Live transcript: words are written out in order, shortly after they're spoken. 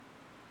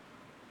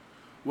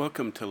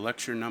Welcome to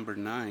lecture number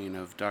 9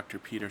 of Dr.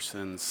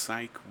 Peterson's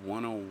Psych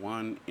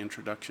 101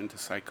 Introduction to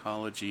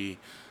Psychology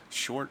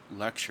short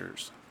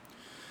lectures.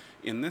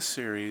 In this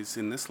series,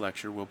 in this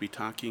lecture, we'll be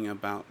talking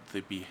about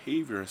the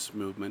behaviorist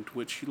movement,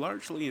 which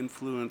largely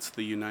influenced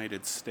the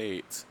United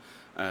States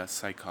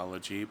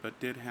psychology, but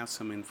did have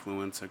some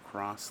influence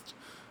across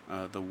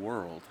the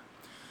world.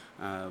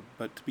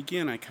 But to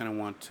begin, I kind of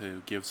want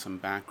to give some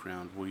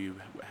background. We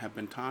have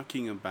been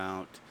talking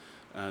about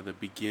the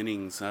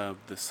beginnings of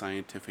the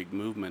scientific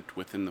movement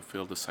within the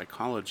field of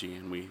psychology,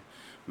 and we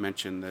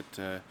mentioned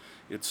that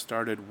it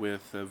started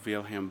with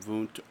Wilhelm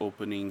Wundt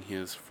opening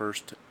his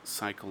first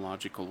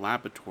psychological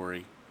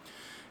laboratory,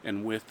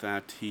 and with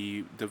that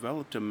he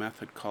developed a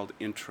method called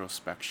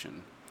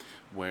introspection,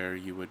 where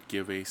you would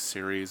give a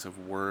series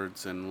of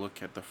words and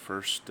look at the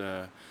first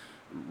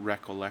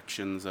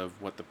recollections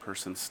of what the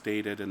person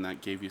stated, and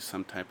that gave you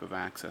some type of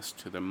access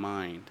to the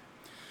mind.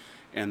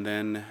 And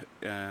then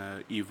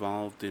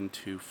evolved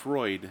into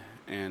Freud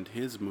and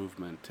his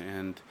movement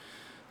and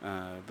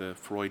the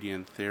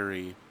Freudian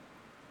theory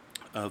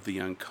of the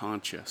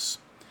unconscious.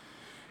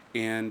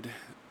 And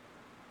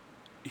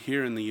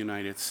here in the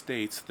United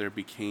States, there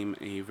became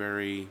a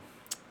very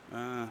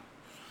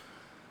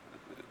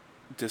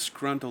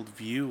disgruntled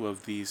view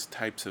of these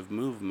types of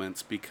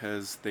movements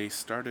because they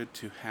started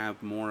to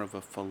have more of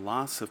a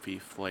philosophy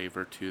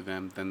flavor to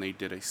them than they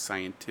did a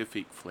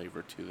scientific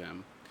flavor to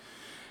them.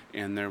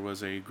 And there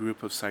was a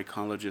group of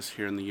psychologists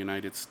here in the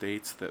United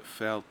States that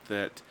felt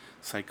that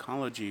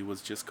psychology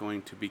was just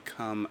going to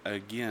become,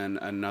 again,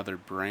 another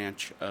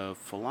branch of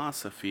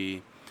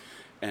philosophy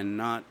and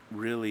not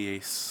really a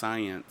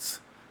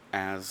science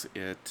as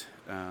it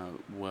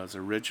was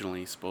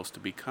originally supposed to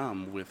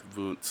become, with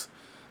Wundt's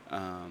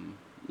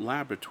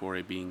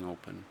laboratory being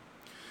open.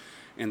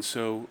 And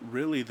so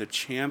really the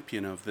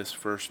champion of this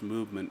first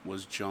movement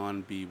was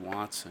John B.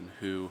 Watson,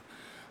 who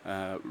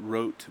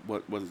wrote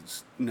what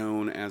was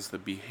known as the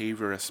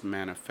Behaviorist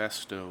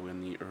Manifesto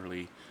in the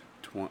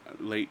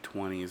late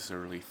 20s,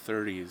 early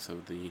 30s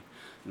of the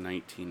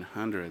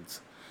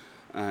 1900s.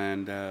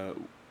 And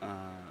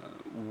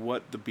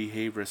what the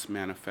Behaviorist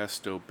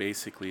Manifesto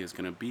basically is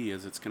going to be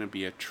is it's going to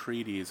be a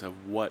treatise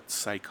of what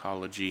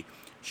psychology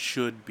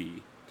should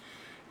be.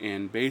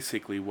 And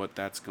basically what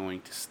that's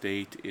going to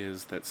state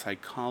is that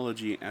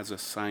psychology as a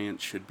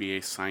science should be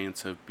a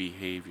science of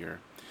behavior.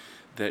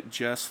 That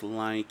just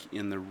like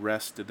in the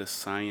rest of the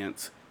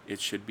science, it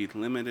should be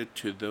limited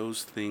to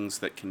those things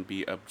that can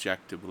be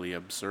objectively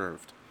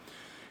observed.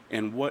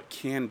 And what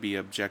can be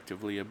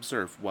objectively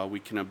observed? Well, we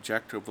can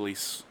objectively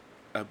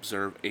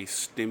observe a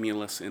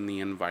stimulus in the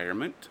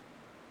environment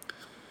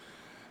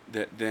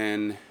that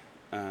then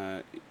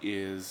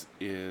is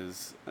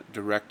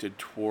directed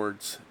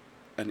towards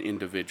an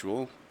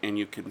individual, and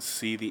you can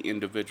see the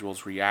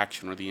individual's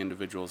reaction or the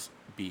individual's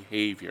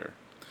behavior.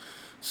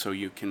 So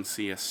you can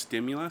see a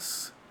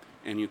stimulus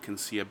and you can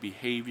see a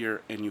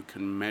behavior, and you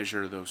can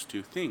measure those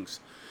two things.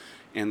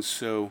 And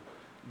so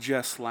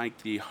just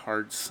like the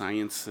hard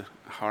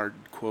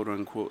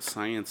quote-unquote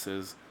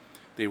sciences,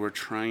 they were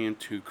trying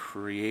to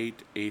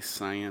create a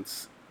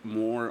science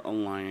more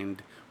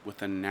aligned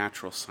with a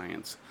natural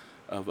science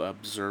of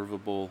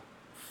observable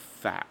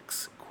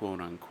facts,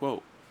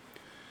 quote-unquote.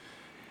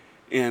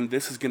 And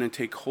this is going to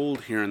take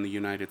hold here in the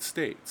United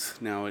States.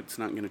 Now, it's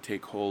not going to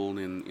take hold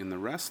in the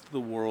rest of the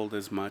world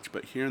as much,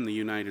 but here in the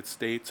United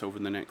States over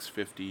the next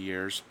 50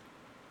 years,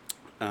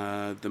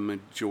 the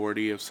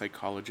majority of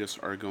psychologists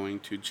are going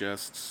to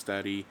just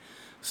study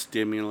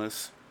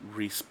stimulus,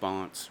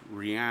 response,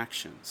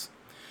 reactions.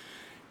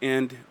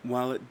 And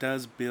while it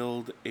does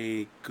build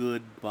a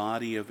good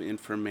body of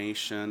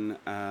information,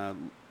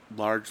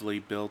 largely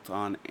built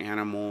on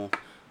animal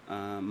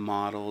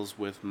models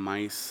with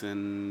mice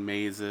and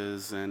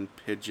mazes and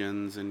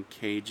pigeons and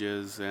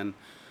cages and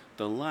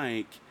the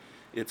like,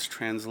 its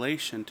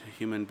translation to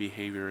human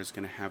behavior is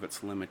going to have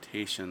its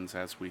limitations,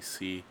 as we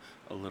see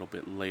a little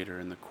bit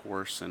later in the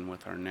course and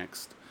with our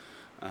next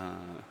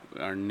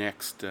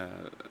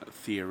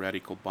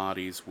theoretical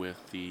bodies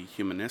with the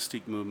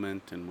humanistic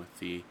movement and with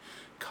the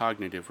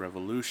cognitive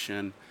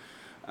revolution.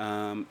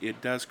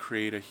 It does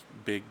create a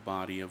big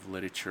body of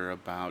literature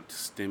about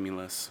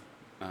stimulus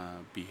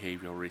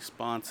behavioral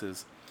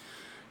responses.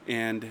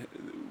 And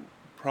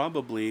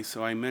probably,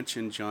 so I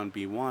mentioned John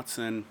B.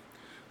 Watson.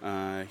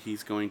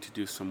 He's going to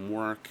do some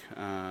work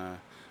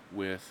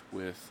with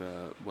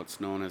what's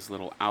known as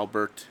Little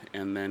Albert,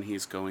 and then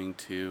he's going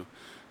to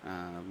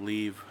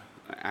leave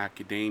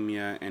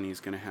academia, and he's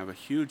going to have a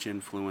huge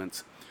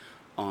influence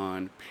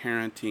on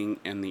parenting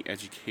and the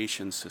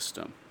education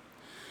system.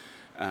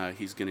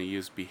 He's going to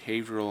use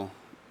behavioral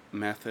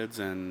methods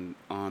and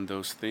on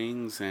those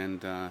things,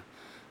 and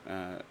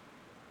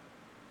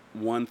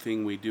one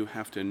thing we do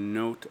have to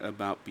note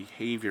about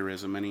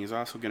behaviorism, and he's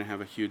also going to have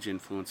a huge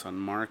influence on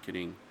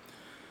marketing.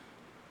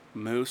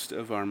 Most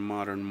of our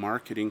modern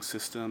marketing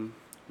system,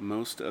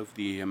 most of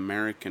the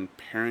American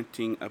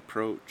parenting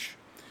approach,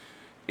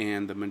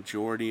 and the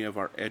majority of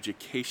our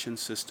education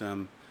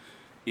system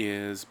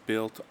is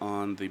built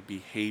on the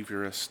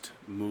behaviorist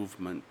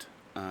movement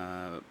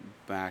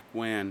back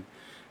when,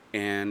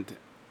 and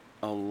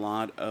a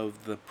lot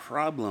of the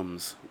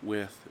problems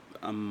with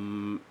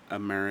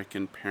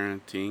American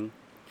parenting,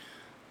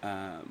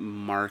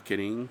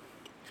 marketing,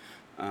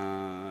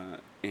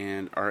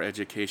 and our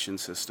education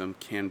system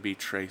can be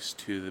traced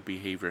to the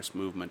behaviorist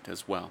movement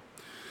as well.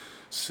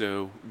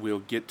 So we'll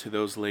get to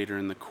those later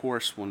in the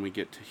course when we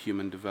get to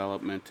human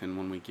development and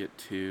when we get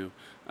to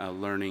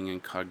learning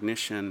and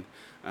cognition.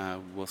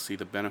 We'll see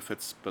the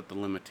benefits but the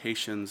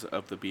limitations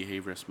of the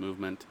behaviorist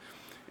movement,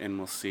 and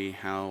we'll see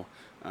how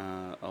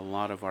a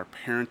lot of our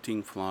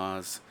parenting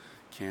flaws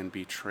can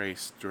be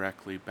traced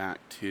directly back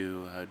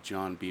to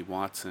John B.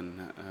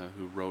 Watson,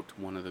 who wrote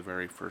one of the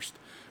very first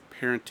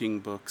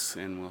parenting books,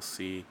 and we'll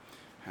see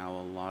how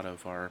a lot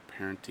of our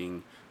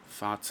parenting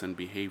thoughts and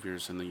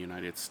behaviors in the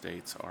United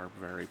States are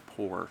very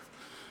poor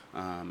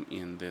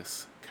in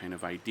this kind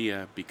of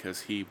idea,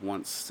 because he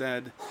once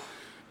said,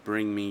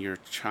 "Bring me your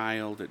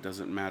child. It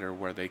doesn't matter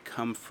where they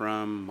come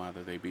from,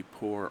 whether they be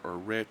poor or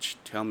rich.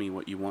 Tell me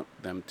what you want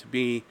them to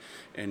be.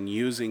 And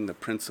using the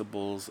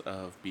principles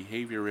of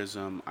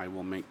behaviorism, I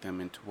will make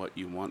them into what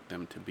you want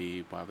them to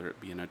be, whether it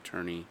be an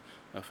attorney,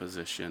 a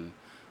physician,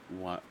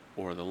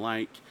 or the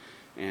like."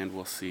 And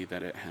we'll see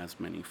that it has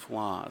many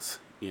flaws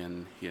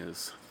in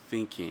his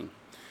thinking.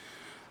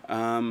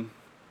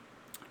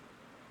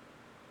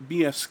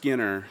 B.F.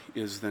 Skinner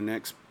is the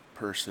next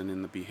person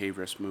in the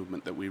behaviorist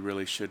movement that we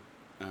really should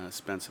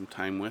spend some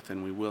time with,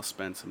 and we will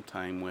spend some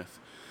time with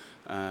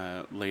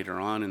later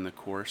on in the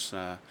course.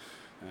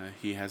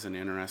 He has an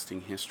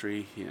interesting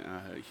history.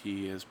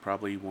 He is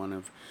probably one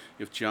of,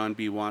 if John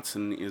B.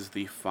 Watson is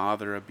the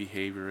father of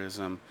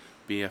behaviorism,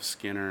 B.F.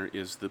 Skinner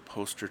is the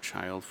poster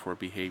child for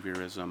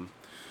behaviorism.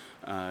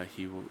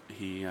 He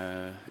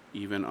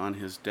even on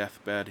his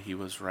deathbed, he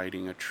was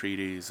writing a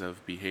treatise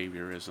of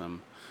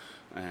behaviorism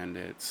and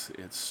its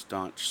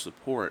staunch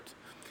support.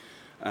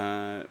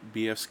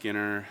 B.F.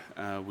 Skinner,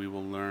 we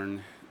will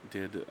learn,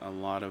 did a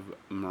lot of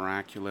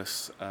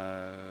miraculous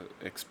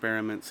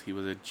experiments. He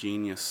was a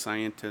genius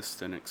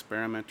scientist and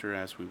experimenter,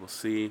 as we will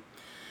see.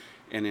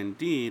 And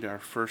indeed, our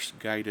first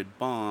guided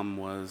bomb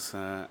was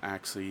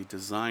actually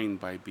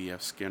designed by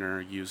B.F. Skinner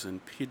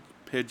using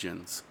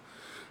pigeons.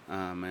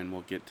 And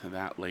we'll get to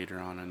that later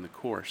on in the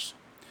course.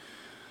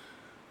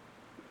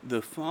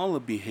 The fall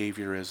of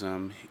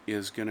behaviorism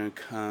is going to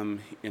come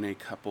in a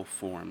couple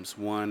forms.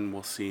 One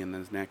we'll see in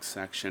the next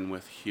section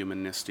with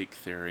humanistic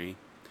theory.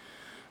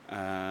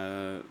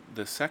 The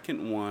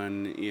second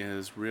one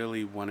is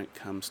really when it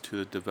comes to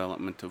the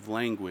development of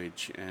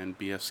language, and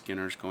B.F.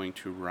 Skinner is going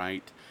to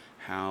write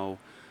how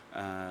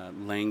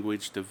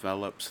language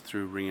develops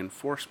through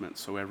reinforcement.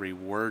 So every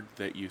word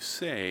that you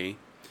say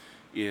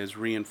is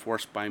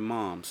reinforced by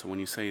mom. So when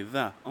you say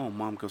the, oh,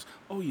 mom goes,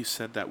 oh, you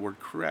said that word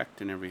correct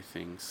and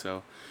everything.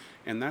 So,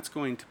 and that's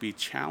going to be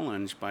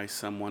challenged by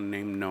someone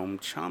named Noam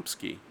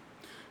Chomsky,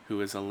 who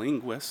is a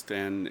linguist,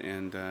 and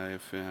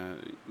if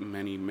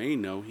many may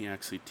know, he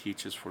actually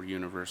teaches for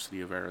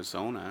University of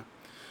Arizona.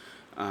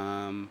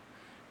 And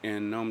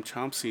Noam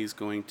Chomsky is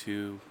going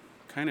to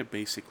kind of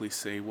basically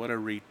say, what a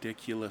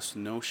ridiculous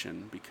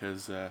notion,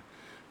 because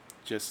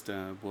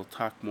we'll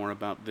talk more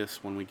about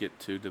this when we get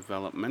to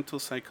developmental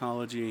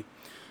psychology,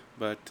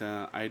 but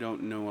I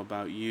don't know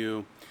about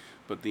you,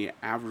 but the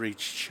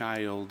average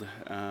child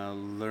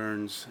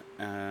learns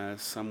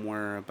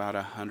somewhere about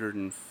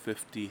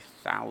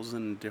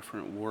 150,000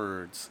 different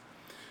words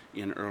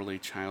in early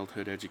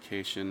childhood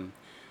education,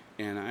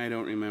 and I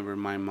don't remember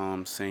my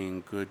mom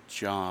saying good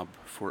job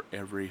for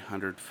every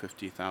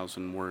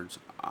 150,000 words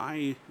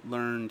I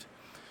learned.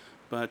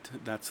 But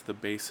that's the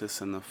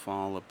basis and the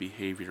fall of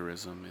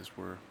behaviorism, is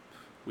where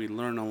we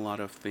learn a lot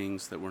of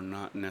things that we're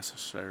not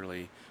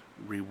necessarily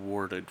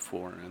rewarded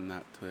for, and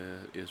that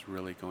is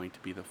really going to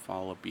be the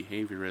fall of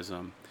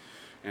behaviorism.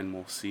 And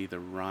we'll see the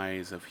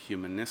rise of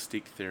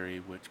humanistic theory,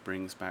 which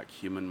brings back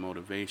human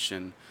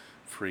motivation,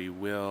 free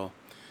will,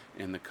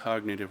 and the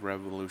cognitive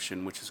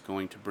revolution, which is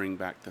going to bring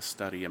back the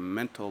study of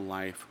mental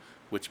life,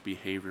 which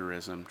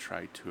behaviorism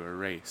tried to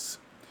erase.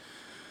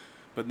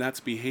 But that's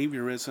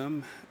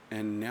behaviorism,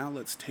 and now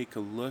let's take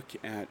a look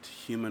at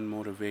human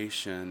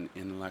motivation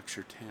in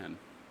Lecture 10.